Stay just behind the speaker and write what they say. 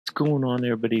going on,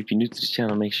 everybody? If you're new to the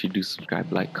channel, make sure you do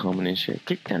subscribe, like, comment, and share.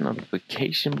 Click that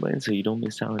notification button so you don't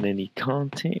miss out on any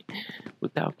content.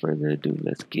 Without further ado,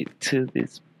 let's get to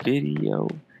this video.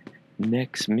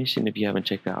 Next mission, if you haven't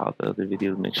checked out all the other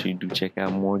videos, make sure you do check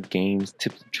out more games,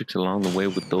 tips and tricks along the way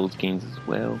with those games as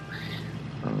well.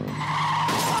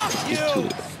 You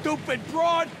stupid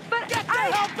broad! Get the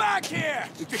hell back here!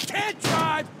 If you can't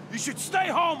drive, you should stay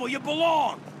home where you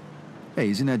belong! Hey,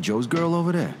 isn't that Joe's girl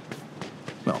over there?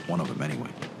 Well, one of them anyway.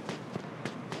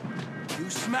 You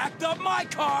smacked up my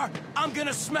car, I'm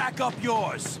gonna smack up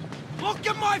yours. Look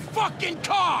at my fucking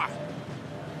car!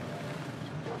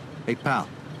 Hey, pal,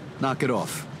 knock it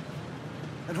off.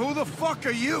 And who the fuck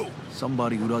are you?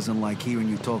 Somebody who doesn't like hearing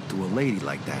you talk to a lady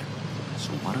like that.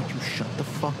 So why don't you shut the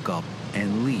fuck up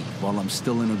and leave while I'm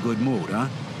still in a good mood, huh?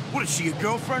 What, is she your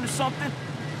girlfriend or something?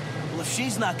 Well, if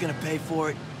she's not gonna pay for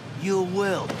it, you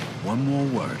will. One more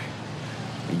word,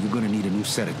 and you're gonna need a new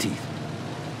set of teeth.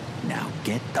 Now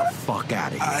get the fuck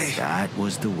out of here. That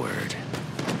was the word.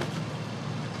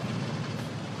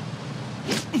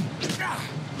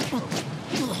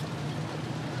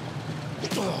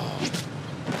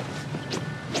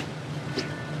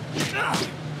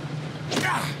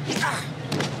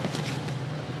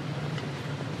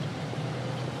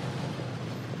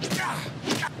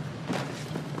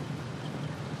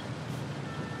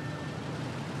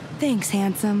 Thanks,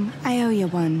 handsome. I owe you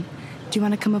one. Do you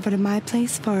want to come over to my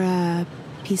place for a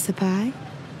piece of pie?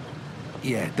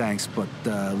 Yeah, thanks, but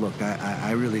look,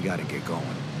 I really gotta get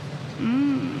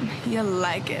going. You'll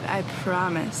like it, I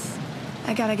promise.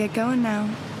 I gotta get going now.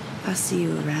 I'll see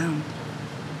you around.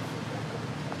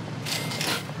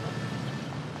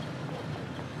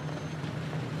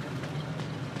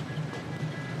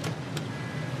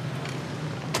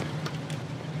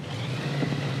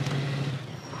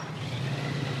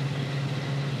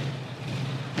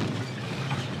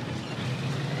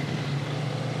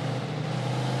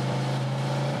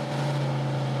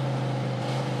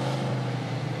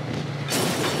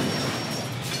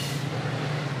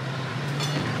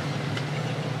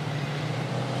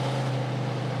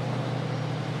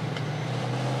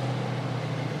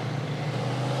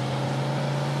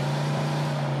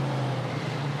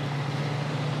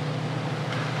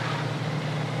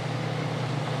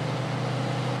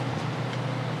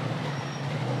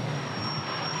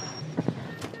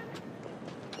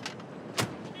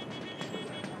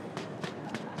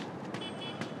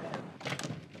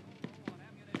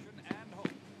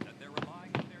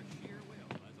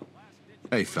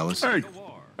 Hey, fellas. Hey.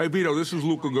 Hey, Vito, this is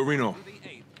Luca Garino.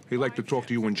 He'd like to talk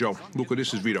to you and Joe. Luca,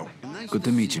 this is Vito. Good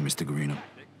to meet you, Mr. Garino.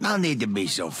 No need to be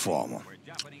so formal.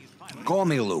 Call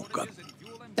me Luca.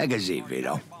 Take a seat,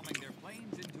 Vito.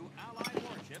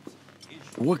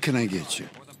 What can I get you?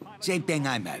 Same thing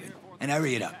I'm having, and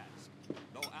hurry it up.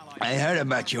 I heard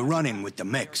about you running with the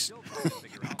mix.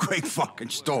 Great fucking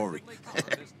story.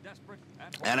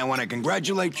 And I want to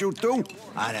congratulate you, too,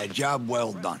 on a job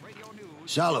well done.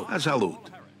 Salute. Salute.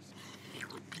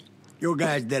 You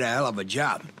guys did a hell of a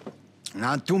job.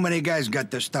 Not too many guys got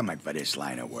the stomach for this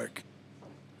line of work.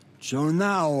 So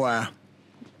now,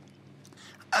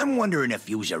 I'm wondering if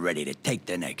yous are ready to take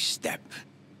the next step.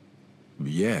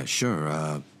 Yeah,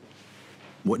 sure.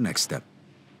 What next step?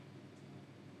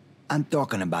 I'm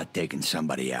talking about taking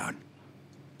somebody out.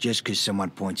 Just 'cause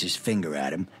someone points his finger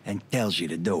at him and tells you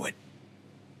to do it.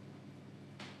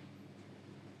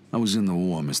 I was in the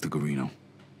war, Mr. Garino.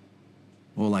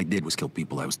 All I did was kill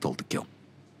people I was told to kill.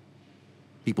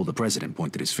 People the president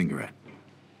pointed his finger at.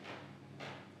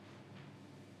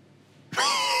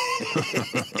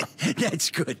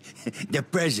 That's good. The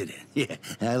president. Yeah,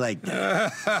 I like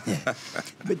that. Yeah.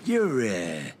 But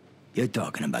you're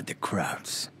talking about the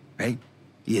crowds, right?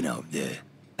 You know, the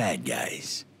bad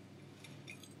guys.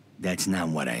 That's not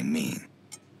what I mean.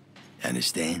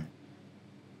 Understand?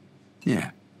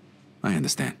 Yeah, I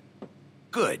understand.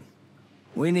 Good.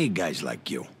 We need guys like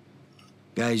you.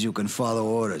 Guys who can follow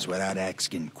orders without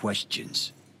asking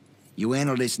questions. You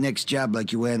handle this next job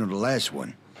like you handled the last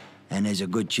one, and there's a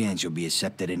good chance you'll be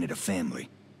accepted into the family.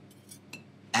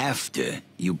 After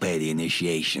you pay the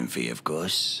initiation fee, of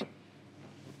course.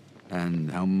 And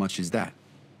how much is that?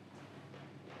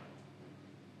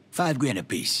 $5 grand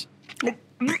apiece.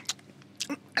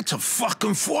 That's a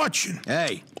fucking fortune.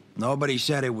 Hey, nobody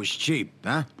said it was cheap,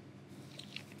 huh?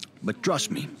 But trust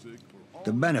me,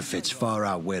 the benefits far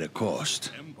outweigh the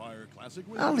cost.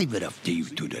 I'll leave it up to you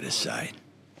two to decide.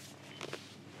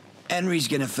 Henry's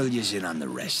gonna fill you in on the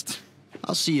rest.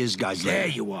 I'll see you guys later. There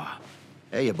you are.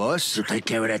 Hey, you boss. You take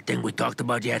care of that thing we talked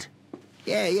about yet?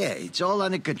 Yeah, it's all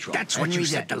under control. That's what you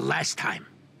said the last time.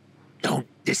 Don't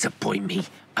disappoint me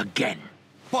again.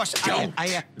 Boss, Joe,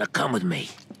 now come with me.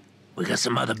 We got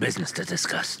some other business to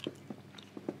discuss.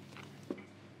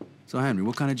 So, Henry,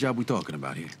 what kind of job we talking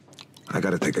about here? I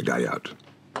gotta take a guy out.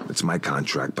 It's my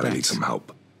contract, but I need some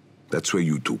help. That's where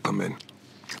you two come in.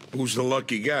 Who's the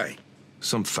lucky guy?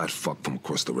 Some fat fuck from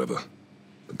across the river.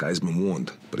 The guy's been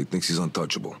warned, but he thinks he's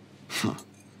untouchable. Huh.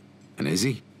 And is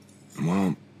he?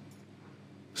 Well,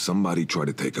 somebody tried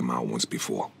to take him out once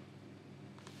before.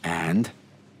 And?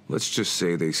 Let's just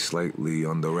say they slightly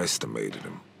underestimated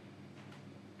him.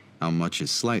 How much is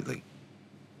slightly?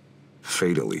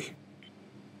 Fatally.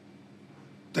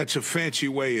 That's a fancy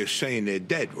way of saying they're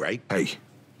dead, right? Hey,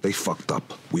 they fucked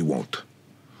up. We won't.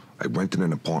 I rented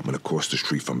an apartment across the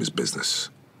street from his business.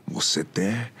 We'll sit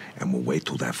there and we'll wait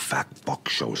till that fat fuck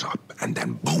shows up. And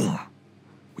then boom,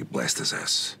 we blast his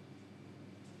ass.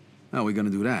 How are we gonna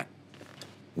do that?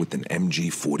 With an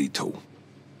MG-42.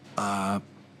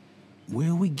 Where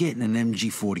are we getting an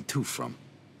MG-42 from?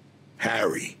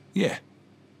 Harry. Yeah.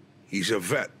 He's a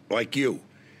vet, like you.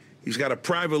 He's got a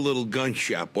private little gun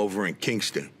shop over in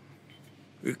Kingston.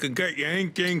 You can get you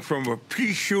anything from a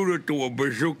pea shooter to a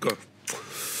bazooka.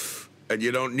 And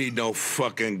you don't need no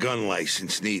fucking gun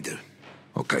license, neither.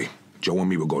 Okay, Joe and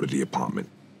me will go to the apartment.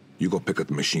 You go pick up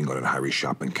the machine gun at Harry's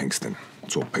shop in Kingston.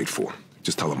 It's all paid for.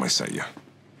 Just tell him I sent you.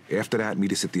 After that,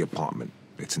 meet us at the apartment.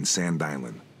 It's in Sand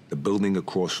Island, the building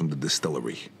across from the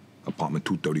distillery. Apartment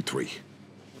 233.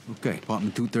 Okay,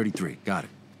 apartment 233. Got it.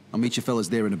 I'll meet you fellas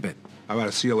there in a bit. All right,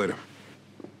 I'll see you later.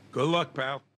 Good luck,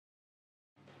 pal.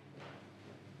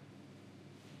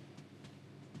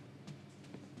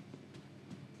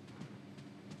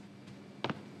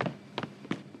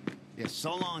 Yeah,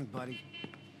 so long, buddy.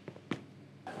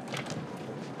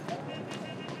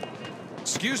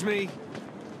 Excuse me.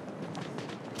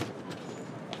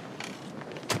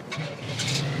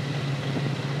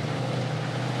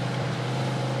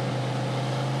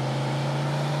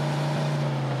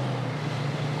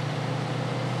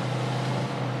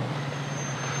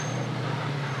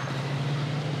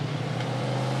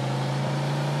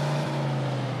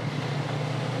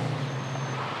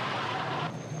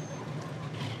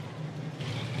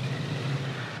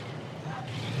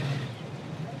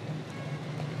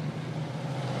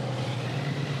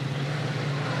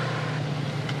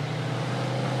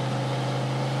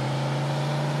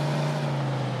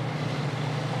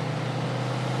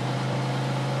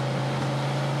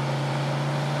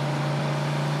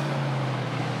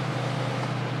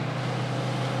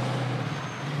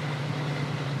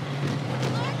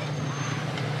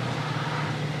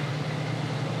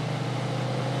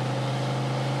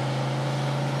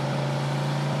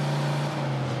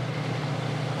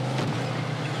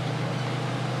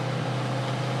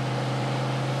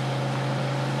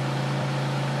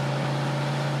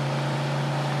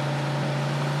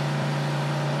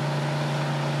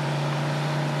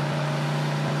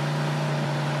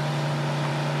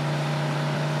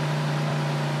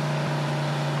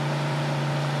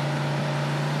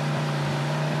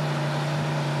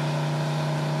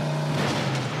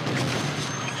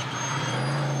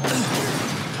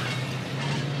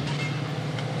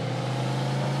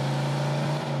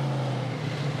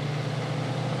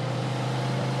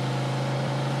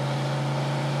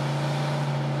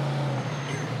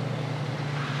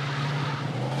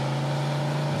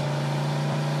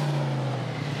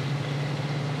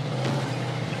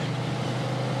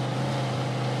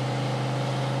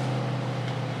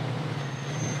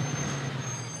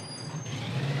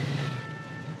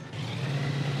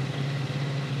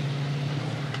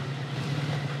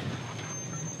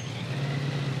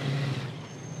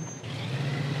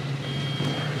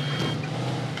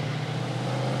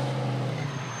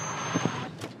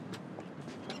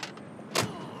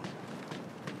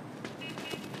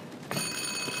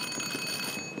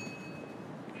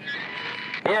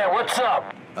 Yeah, what's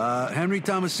up? Henry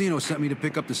Tomasino sent me to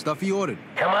pick up the stuff he ordered.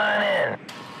 Come on in.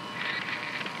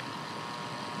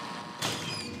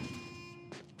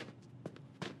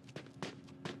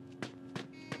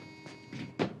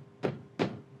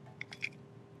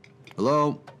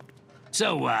 Hello?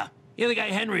 So, you're the guy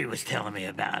Henry was telling me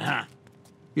about, huh?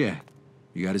 Yeah.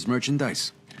 You got his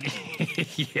merchandise?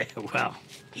 Yeah, well,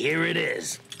 here it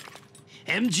is.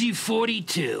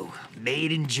 MG-42,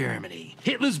 made in Germany.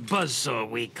 Hitler's buzzsaw,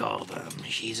 we call them.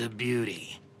 She's a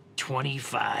beauty.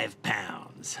 25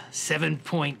 pounds,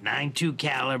 7.92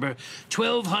 caliber,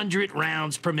 1,200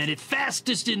 rounds per minute,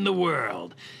 fastest in the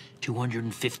world.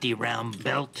 250 round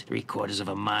belt, 3/4 of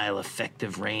a mile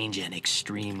effective range, and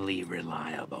extremely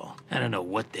reliable. I don't know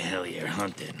what the hell you're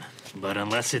hunting, but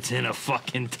unless it's in a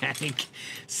fucking tank,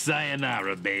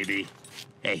 sayonara, baby.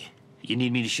 Hey, You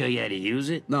need me to show you how to use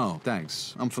it? No,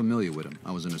 thanks. I'm familiar with him.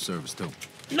 I was in the service, too.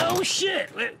 No shit!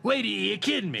 Wait, you're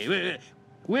kidding me.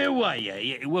 Where were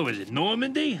you? What was it,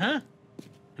 Normandy, huh?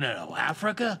 No,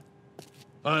 Africa?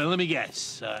 Let me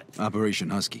guess. Operation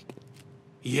Husky.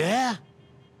 Yeah?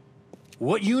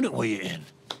 What unit were you in?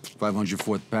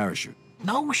 504th Parachute.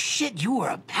 No shit, you were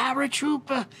a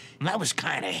paratrooper? That was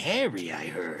kind of hairy, I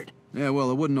heard. Yeah,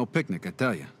 well, it wasn't no picnic, I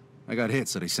tell you. I got hit,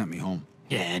 so they sent me home.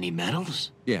 Yeah, any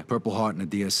medals? Yeah, Purple Heart and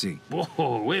a DSC.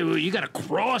 Whoa, wait, you got a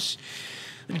cross?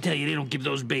 Let me tell you, they don't give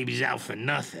those babies out for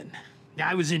nothing.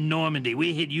 I was in Normandy.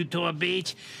 We hit Utah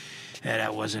Beach. Yeah,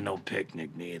 that wasn't no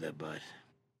picnic neither, but...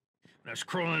 When I was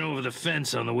crawling over the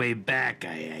fence on the way back,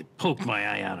 I poked my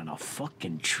eye out on a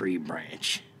fucking tree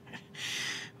branch.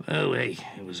 Well, hey,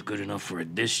 it was good enough for a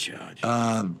discharge.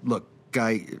 Look,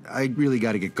 guy, I really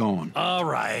gotta get going. All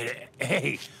right.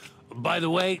 Hey, by the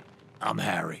way, I'm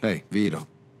Harry. Hey, Vito.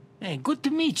 Hey, good to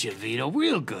meet you, Vito.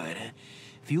 Real good.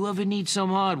 If you ever need some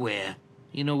hardware,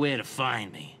 you know where to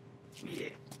find me. Yeah.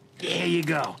 There you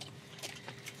go.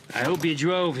 I hope you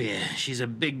drove here. She's a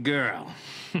big girl.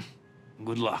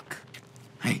 Good luck.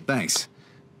 Hey, thanks.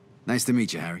 Nice to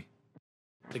meet you, Harry.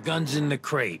 The gun's in the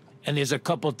crate, and there's a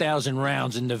couple thousand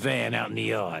rounds in the van out in the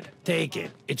yard. Take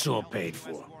it. It's all paid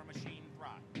for.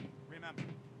 Remember,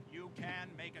 you can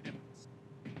make a difference.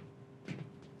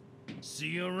 See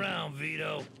you around,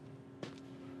 Vito.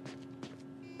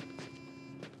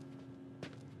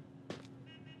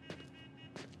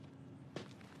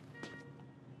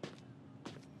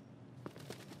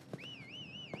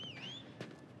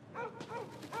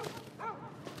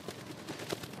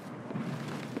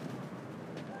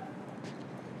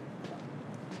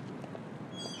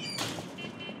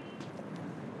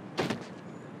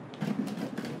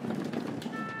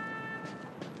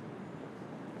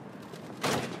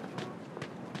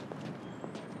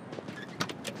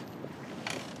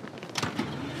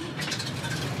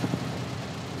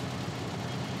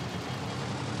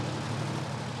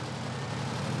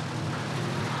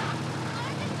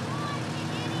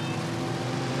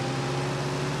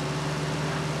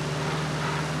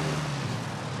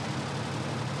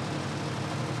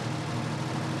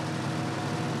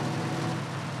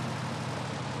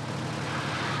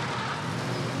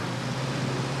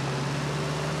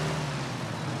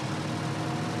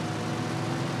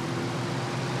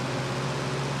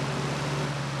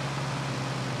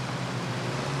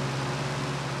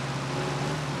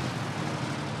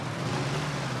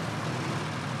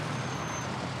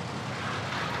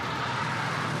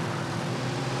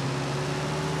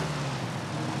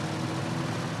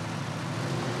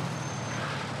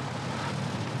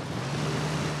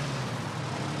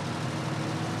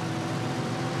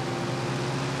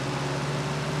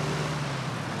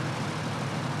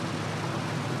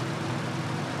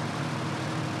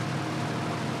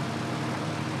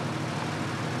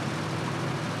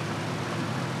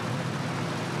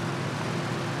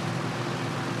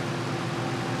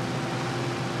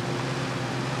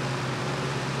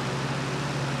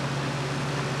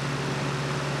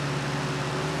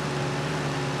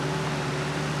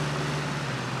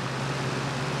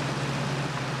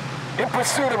 In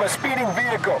pursuit of a speeding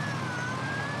vehicle.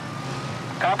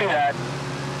 Copy that.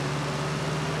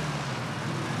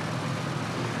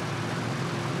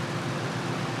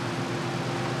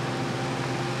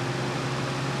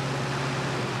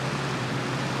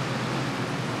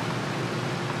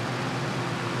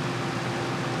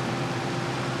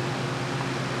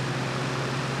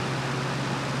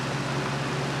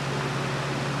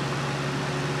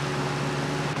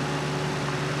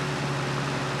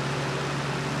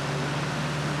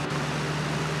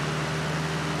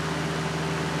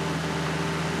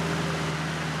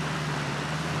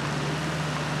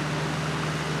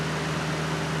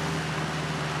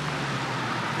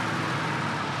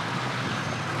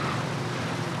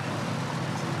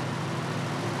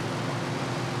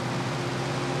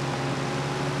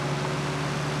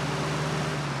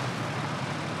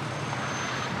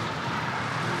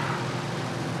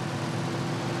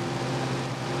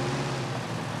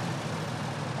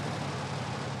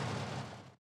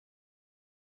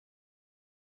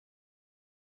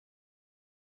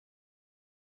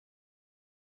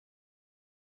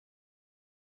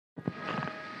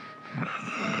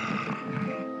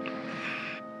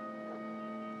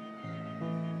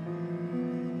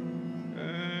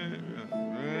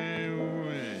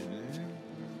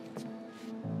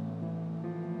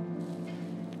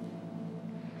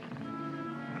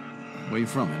 Where you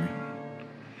from, Henry?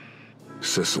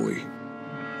 Sicily.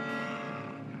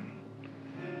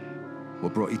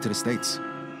 What brought you to the States?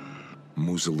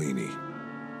 Mussolini.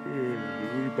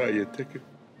 Will you buy your ticket?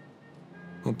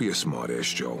 Don't be a smart-ass,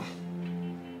 Joe.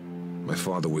 My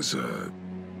father was a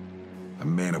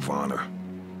man of honor.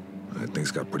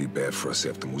 Things got pretty bad for us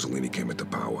after Mussolini came into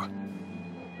power.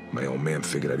 My old man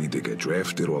figured I'd either get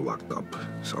drafted or locked up.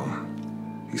 So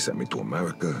he sent me to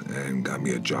America and got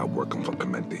me a job working for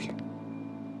Clemente.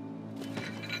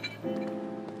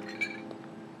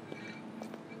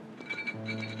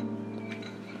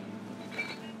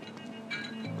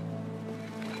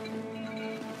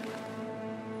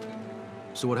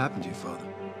 So what happened to your father?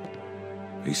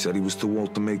 He said he was too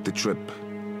old to make the trip.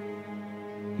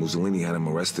 Mussolini had him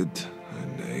arrested,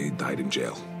 and he died in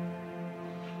jail.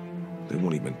 They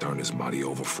won't even turn his body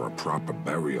over for a proper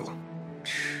burial.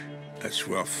 That's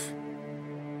rough.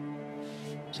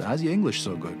 So how's your English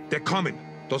so good? They're coming.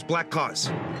 Those black cars.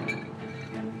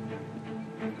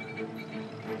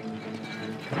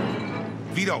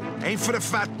 Vito, aim for the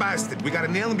fat bastard. We gotta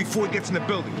nail him before he gets in the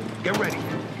building. Get ready.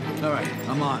 All right,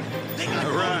 I'm on.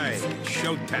 All right,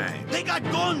 showtime. They got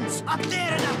guns up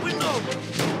there in that window.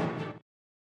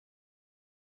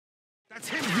 That's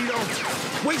him, Vito.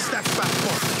 Waste that fat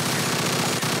fuck.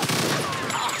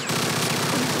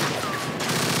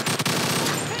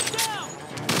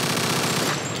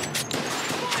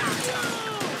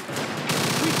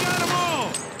 We got them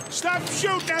all. Stop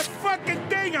shooting that fucking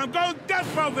thing. I'm going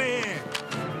deaf over here.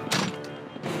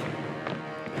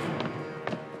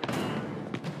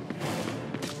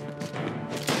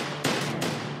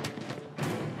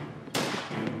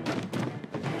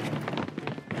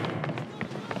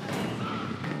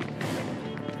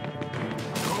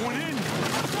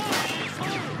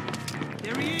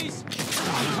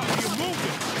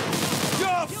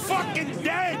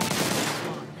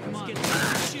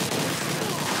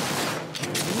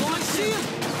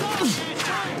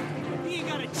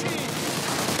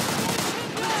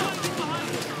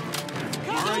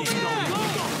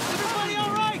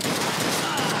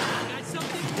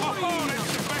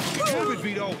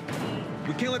 Vito.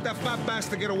 We can't let that fat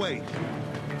bastard get away.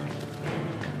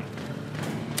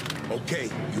 Okay,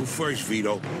 you first,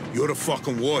 Vito. You're the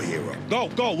fucking war hero. Go,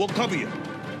 we'll cover you.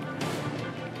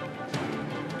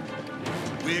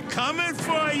 We're coming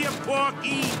for you,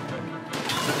 Porky.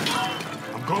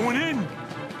 I'm going in.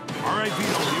 All right,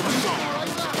 Vito, here we go.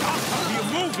 You're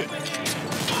moving.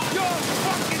 You're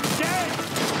fucking dead.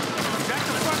 Is that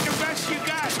the fucking best you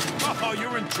got? Oh,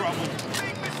 you're in trouble.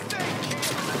 Big mistake.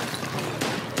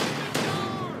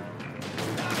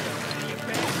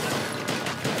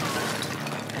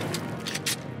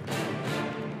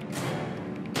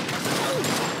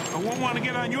 I won't want to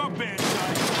get on your bad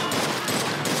side.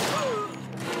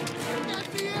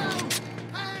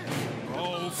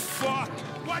 Oh, fuck!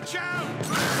 Watch out!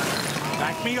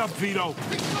 Back me up, Vito.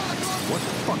 What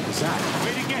the fuck is that?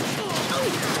 Way to get you.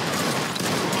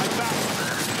 My back.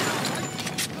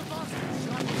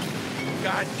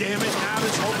 God damn it, now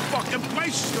this whole fucking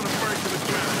place is gonna burn to the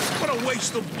ground. What a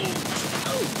waste of booze.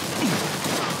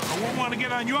 I won't want to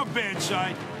get on your bad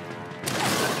side.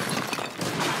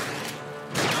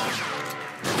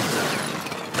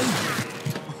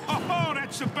 Oh,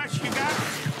 that's the best you got?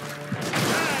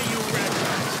 Ah, you red.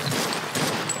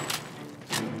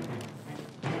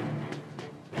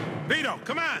 Vito,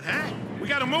 come on, huh? We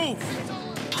gotta move.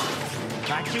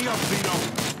 Back me up, Vito.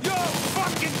 You're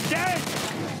fucking dead!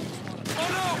 Oh,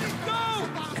 no! Go!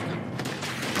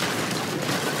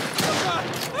 Oh, God!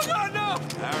 Oh, God, no!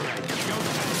 All right,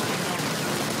 showtime.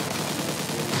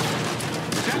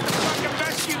 Is that the fucking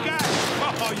best you got?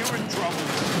 Oh, you're in trouble.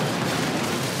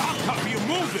 I'll cover you.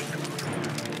 Move it.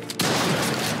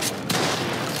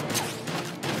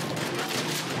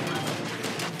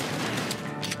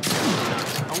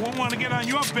 I won't want to get on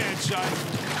your bad side.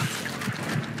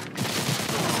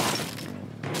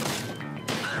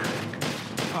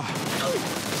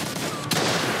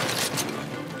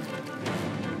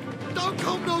 Don't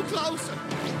come no closer.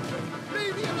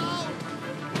 Leave me alone.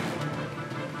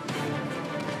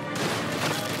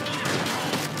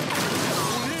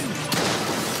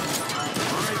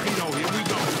 All right, Vito, here we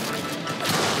go.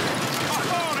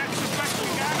 Oh, that's the best we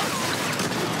got.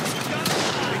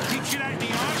 They teach you that in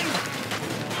the army?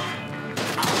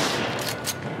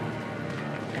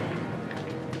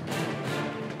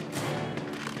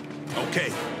 Okay,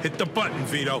 hit the button,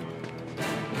 Vito.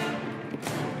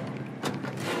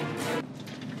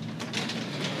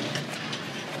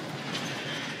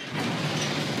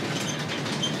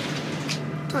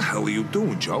 What the hell are you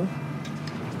doing, Joe?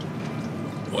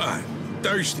 What?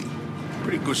 Thirsty.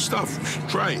 Pretty good stuff. You should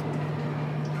try it.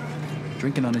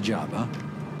 Drinking on the job, huh?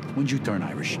 When'd you turn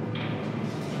Irish?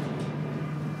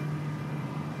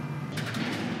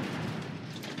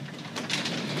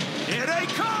 Here they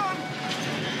come!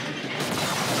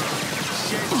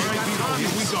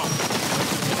 go.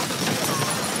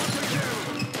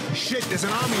 Shit, there's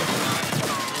an army.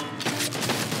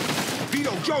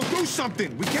 Vito, Joe, do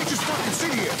something. We can't just fucking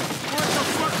sit here. What the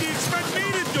fuck do you expect me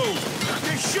to do?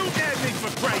 They're shooting at me,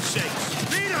 for Christ's sakes.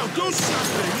 Vito, do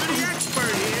something. You're the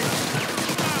expert here.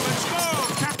 Come on, let's go.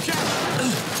 Chop, chop.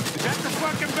 Is that the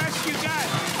fucking best you got?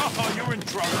 Oh, you're in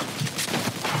trouble.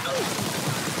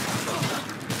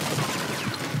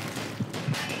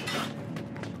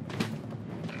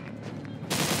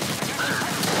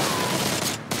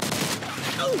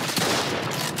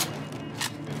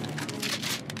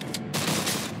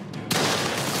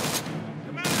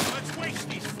 Come on, let's waste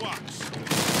these fucks.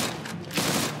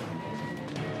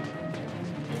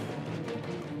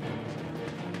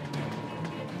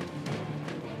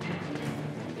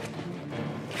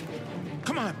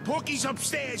 Come on, Porky's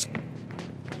upstairs.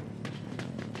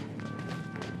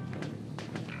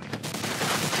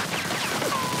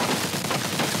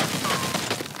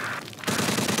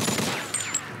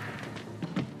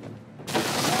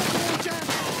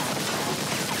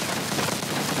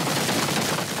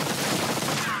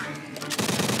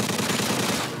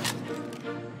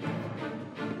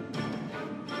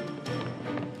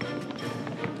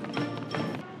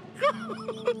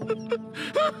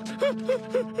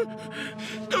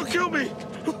 Don't kill me!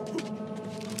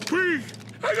 Please!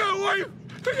 I got a wife!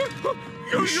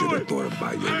 You should have thought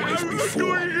about your wife I'll do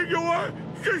before. anything you want!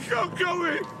 Just don't kill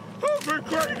me! Oh, for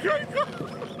Christ's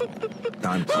sake!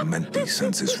 Don Clemente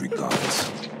sends his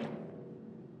regards.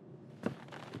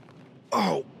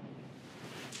 Oh!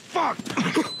 Fuck!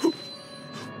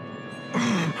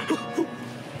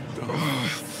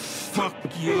 Fuck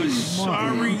you!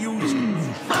 Sorry, you...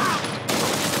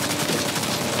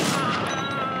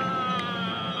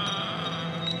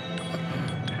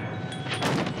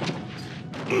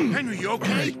 Henry, you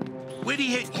okay? Where'd he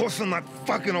hit? Of course I'm not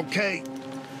fucking okay.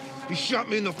 He shot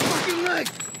me in the fucking leg.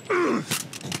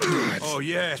 Oh,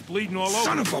 yeah, it's bleeding all over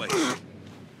Son the of a... place.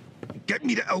 Get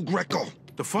me to El Greco.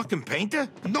 The fucking painter?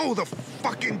 No, the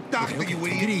fucking doctor, you Take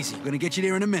it idiot. easy. We're gonna get you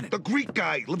there in a minute. The Greek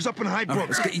guy lives up in All Highbrook. right,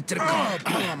 let's get you to the car. Oh,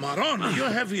 come on, Marone. You're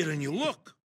heavier than you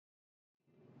look.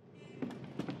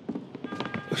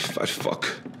 Fat fuck.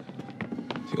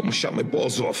 He almost shot my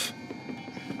balls off.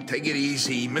 Take it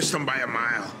easy. He missed him by a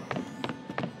mile.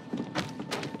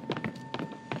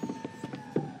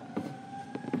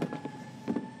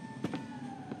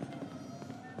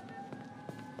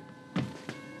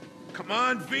 Come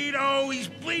on, Vito. He's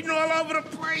bleeding all over the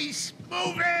place.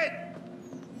 Move it.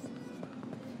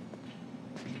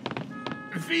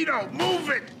 Vito, move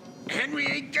it. Henry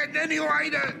ain't getting any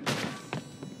lighter.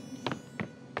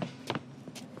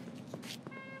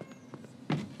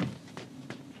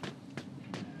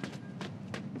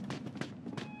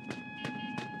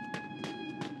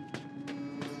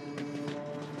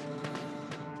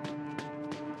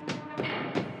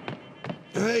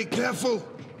 Hey, careful.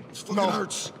 This fucking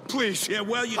hurts. Please. Yeah,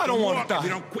 well, you I can don't wanna walk die. if you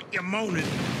don't quit your moaning.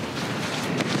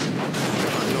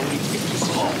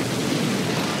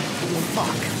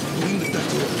 Fuck.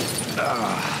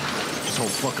 This whole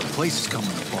fucking place is coming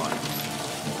apart.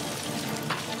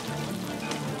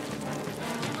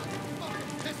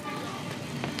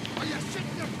 Are you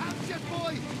shitting your pants yet,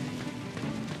 boy?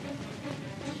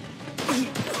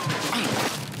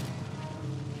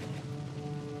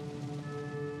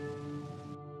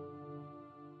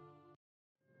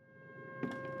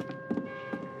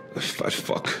 Fat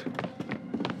fuck.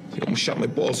 He almost shot my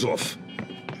balls off.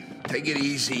 Take it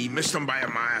easy. He missed him by a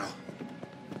mile.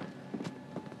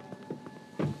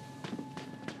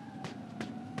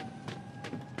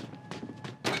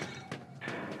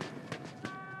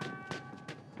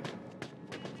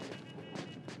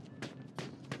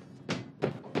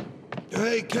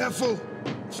 Hey, careful.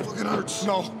 This fucking hurts.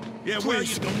 No. Yeah, well,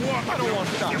 you can walk. I don't want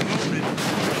to die. You're moaning.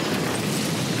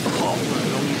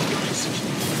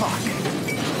 Fuck.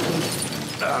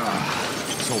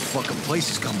 This whole fucking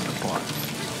place is coming apart.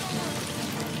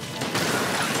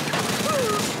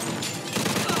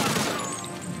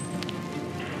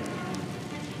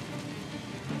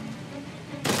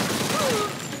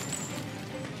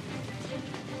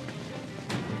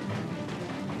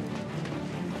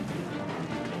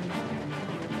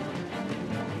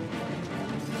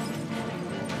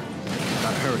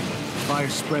 Gotta hurry.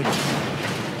 Fire's spreading.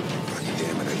 God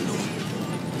damn it, I knew.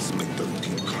 This is my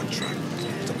 13th contract.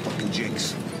 It's a fucking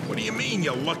jinx. What do you mean,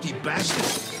 you lucky bastard?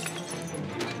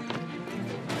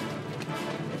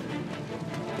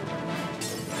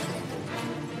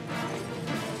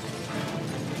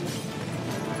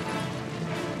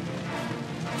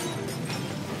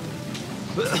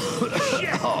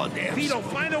 Shit! Oh, damn. Vito,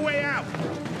 find a way out.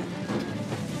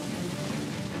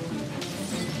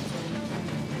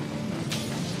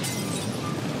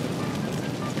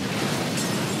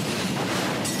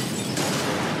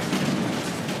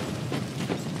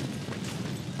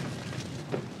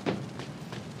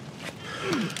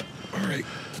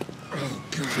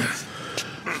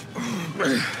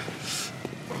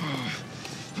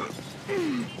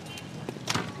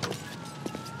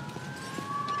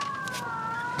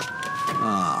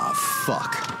 Ah,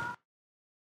 fuck.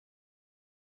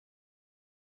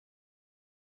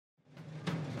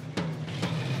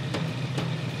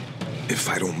 If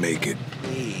I don't make it,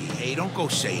 Hey, don't go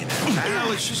saying that,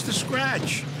 pal. It's just a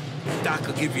scratch. Doc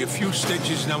will give you a few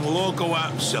stitches, and then we'll all go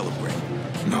out and celebrate.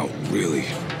 no, really.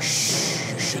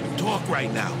 Shh, you shouldn't talk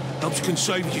right now. Helps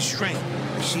conserve your strength.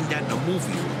 I seen that in a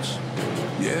movie once.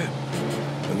 Yeah?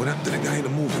 And what happened to the guy in the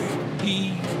movie?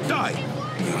 He died.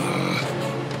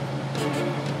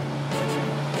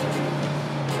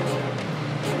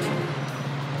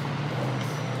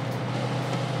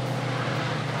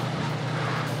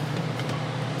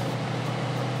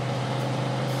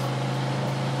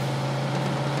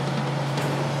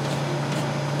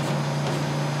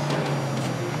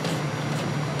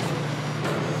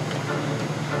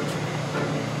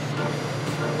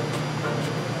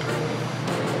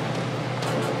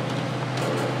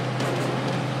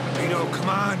 Come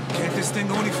on, can't this thing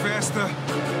go any faster?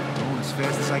 Going as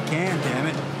fast as I can, damn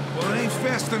it. Well, it ain't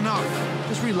fast enough.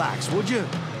 Just relax, would you?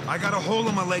 I got a hole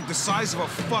in my leg the size of a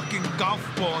fucking golf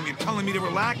ball, and you're telling me to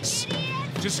relax?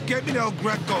 Just get me to El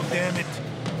Greco, damn it.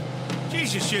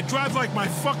 Jesus, you drive like my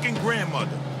fucking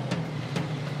grandmother.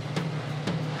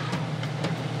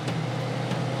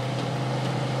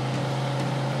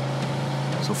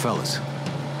 So, fellas,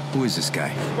 who is this guy?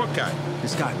 What guy?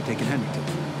 This guy we're taking Henry to.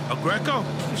 El Greco?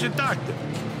 He's a doctor.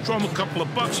 Throw him a couple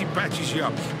of bucks, he patches you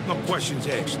up. No questions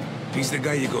asked. He's the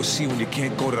guy you go see when you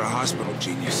can't go to the hospital,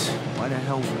 genius. Why the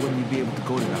hell wouldn't you be able to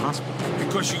go to the hospital?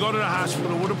 Because you go to the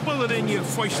hospital with a bullet in you,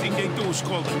 first thing they do is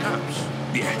call the cops.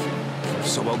 Yeah.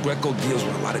 So El Greco deals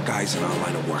with a lot of guys in our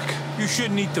line of work. You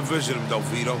shouldn't need to visit him, though,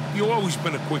 Vito. You've always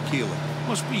been a quick healer.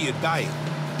 Must be your diet.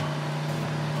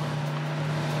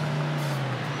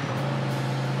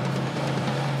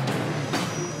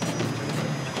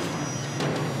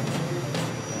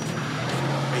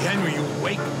 Hey, Henry, you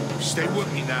awake? Stay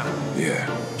with me now. Yeah.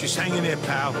 Just hang in there,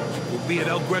 pal. We'll be at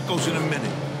El Greco's in a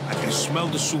minute. I can smell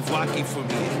the souvlaki from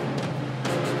here.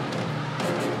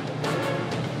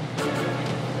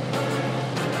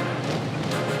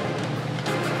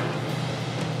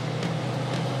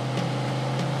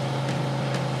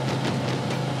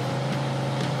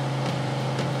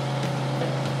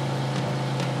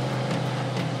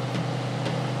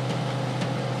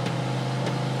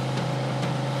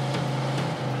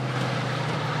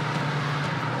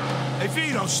 Hey,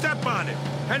 Vito, step on it.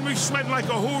 Henry's sweating like a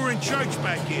whore in church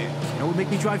back here. You know what would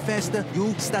make me drive faster?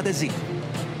 You start a Z.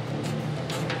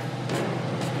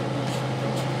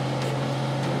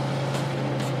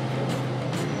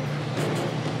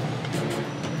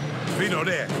 Vito,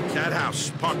 there. That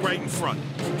house. Park right in front.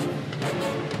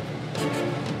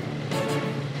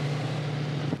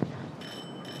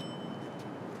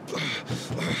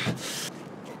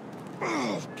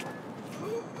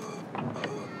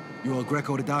 You El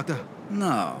Greco the doctor?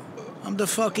 No, I'm the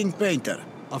fucking painter.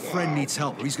 A friend needs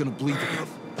help or he's gonna bleed to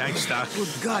death. Thanks, Doc. Good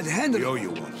God, Henry. We owe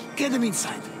you one. Get him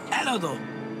inside. Hello,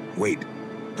 Wait.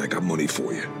 I got money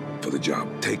for you. For the job.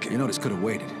 Take it. You know this could have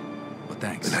waited. But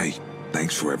thanks. And hey,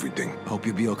 thanks for everything. Hope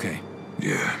you'll be okay.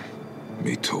 Yeah.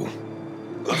 Me too.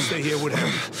 I'll stay here with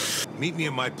him. Meet me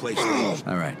in my place.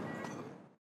 All right.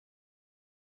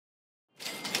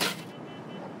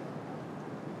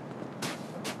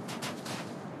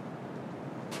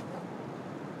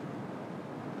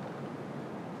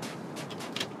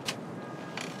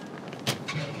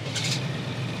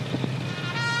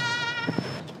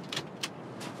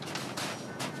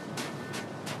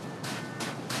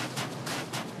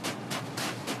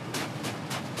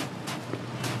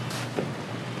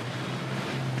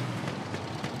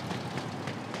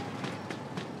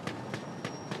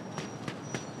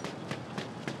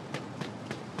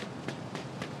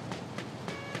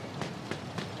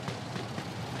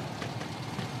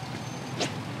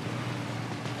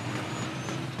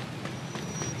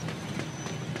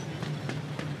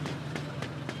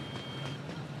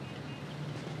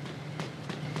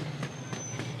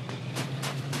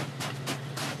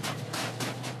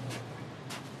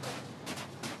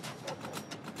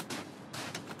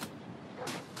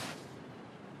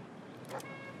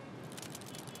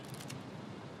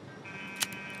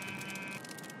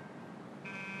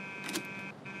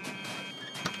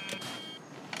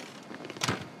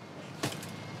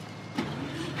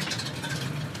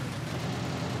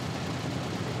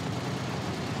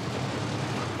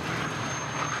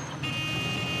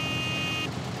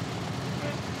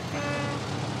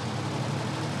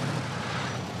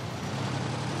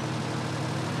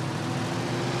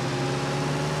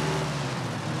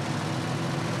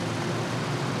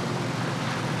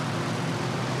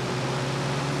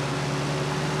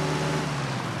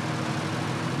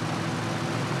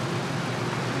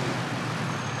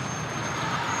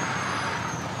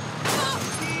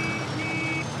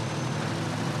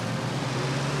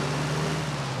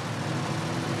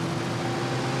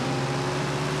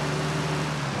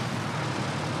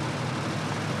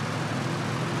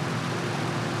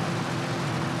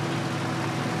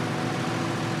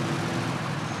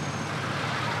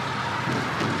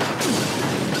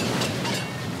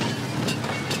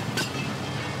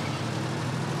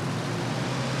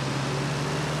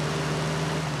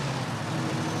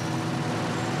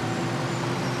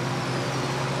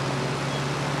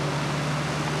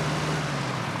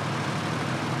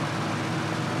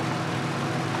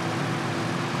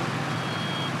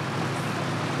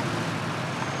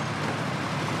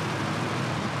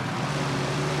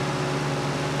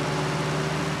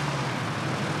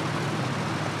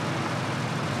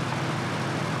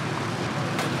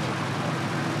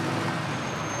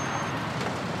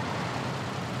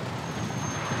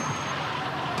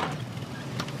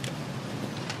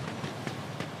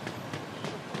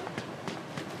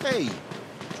 Hey,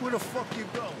 where the fuck you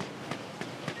going?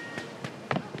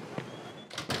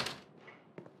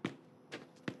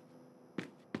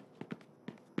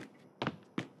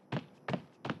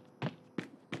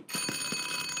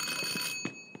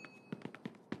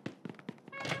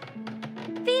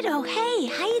 Vito, hey,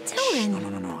 how you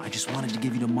doing? No. I just wanted to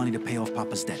give you the money to pay off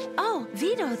Papa's debt. Oh,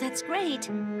 Vito, that's great.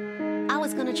 I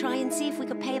was gonna try and see if we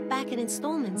could pay it back in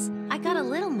installments. I got a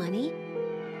little money.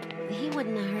 He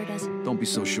wouldn't have hurt us. Don't be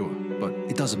so sure, but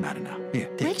it doesn't matter now. Here,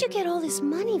 take Where'd you get all this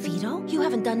money, Vito? You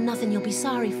haven't done nothing you'll be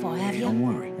sorry for, have you? Don't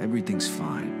worry, everything's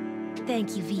fine.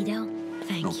 Thank you, Vito.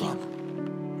 Thank No you.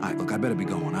 problem. All right, look, I better be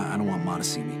going. I don't want Ma to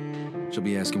see me. She'll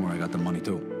be asking where I got the money,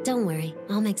 too. Don't worry,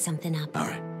 I'll make something up. All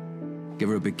right. Give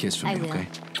her a big kiss for I me, will. okay?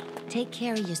 Take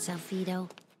care of yourself, Vito.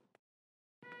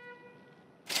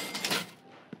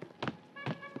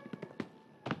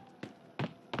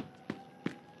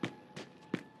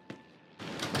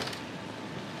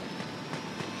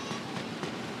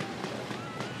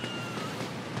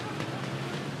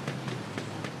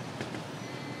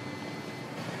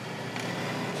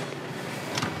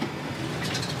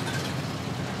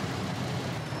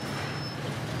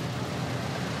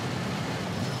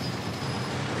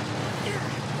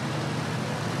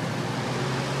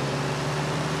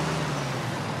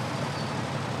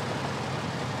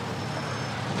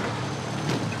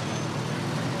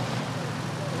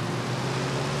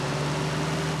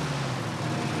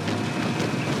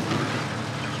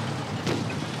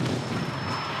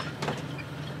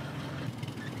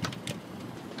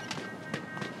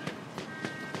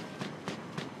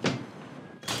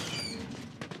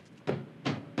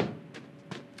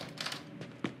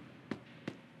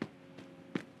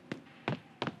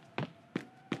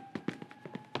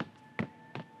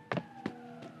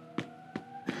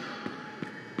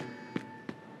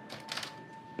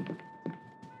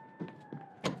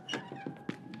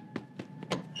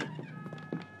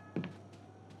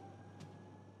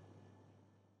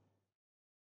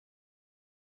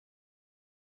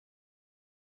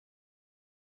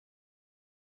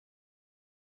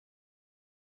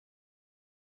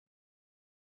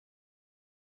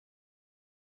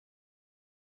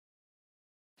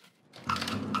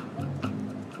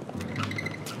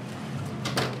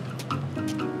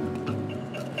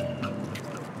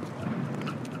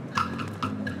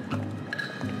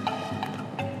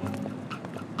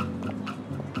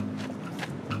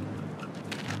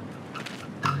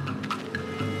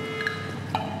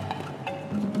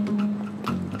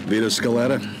 Vito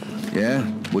Scaletta? Yeah?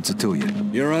 What's it to you?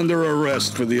 You're under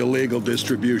arrest for the illegal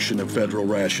distribution of federal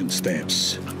ration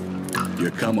stamps.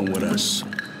 You're coming with us.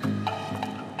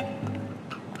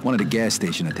 One of the gas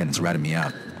station attendants ratted me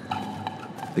out.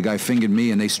 The guy fingered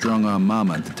me and they strung on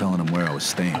Mama into telling him where I was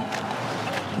staying.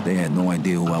 But they had no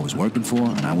idea who I was working for,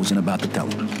 and I wasn't about to tell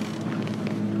them.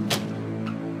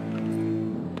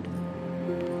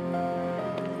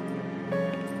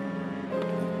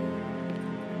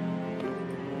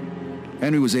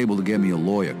 Henry was able to get me a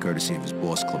lawyer, courtesy of his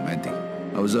boss, Clemente.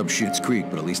 I was up Schitt's Creek,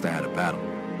 but at least I had a battle.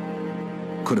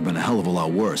 Could have been a hell of a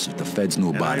lot worse if the feds knew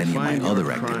about any of my other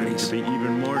activities. To be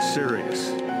even more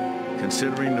serious,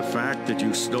 considering the fact that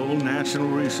you stole national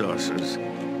resources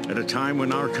at a time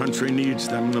when our country needs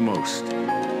them the most.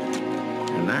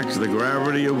 An act the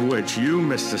gravity of which you,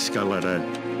 Mr.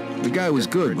 Scaletta... The guy was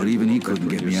good, but even he couldn't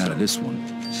get me out of this one.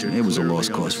 It was a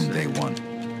lost cause from day one.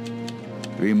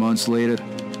 3 months later,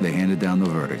 they handed down the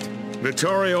verdict.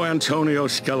 Vittorio Antonio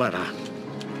Scaletta,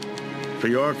 for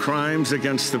your crimes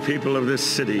against the people of this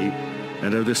city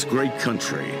and of this great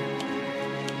country,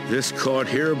 this court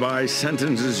hereby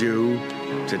sentences you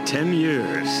to 10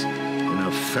 years in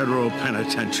a federal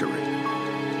penitentiary.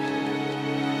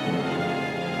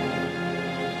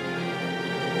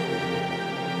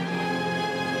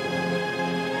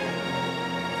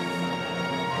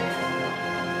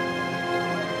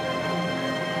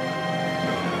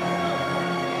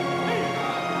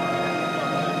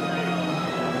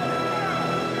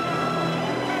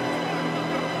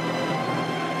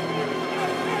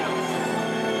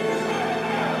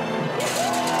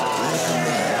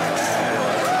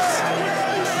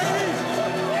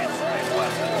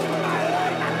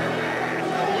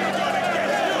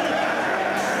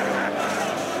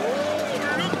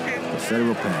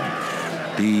 federal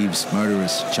pen. Thieves,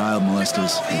 murderers, child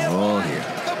molesters, they're all here.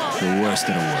 The worst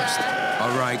of the worst.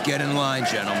 All right, get in line,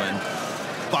 gentlemen.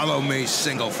 Follow me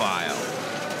single file.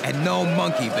 And no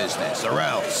monkey business, or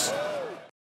else.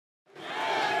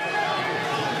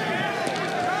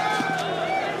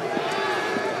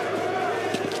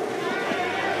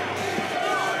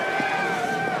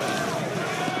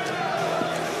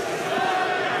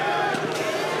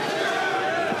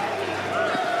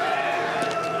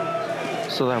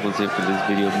 So that was it for this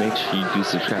video. Make sure you do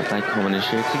subscribe, like, comment, and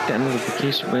share. Click that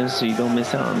notification button so you don't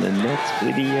miss out on the next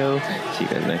video. See you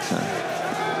guys next time.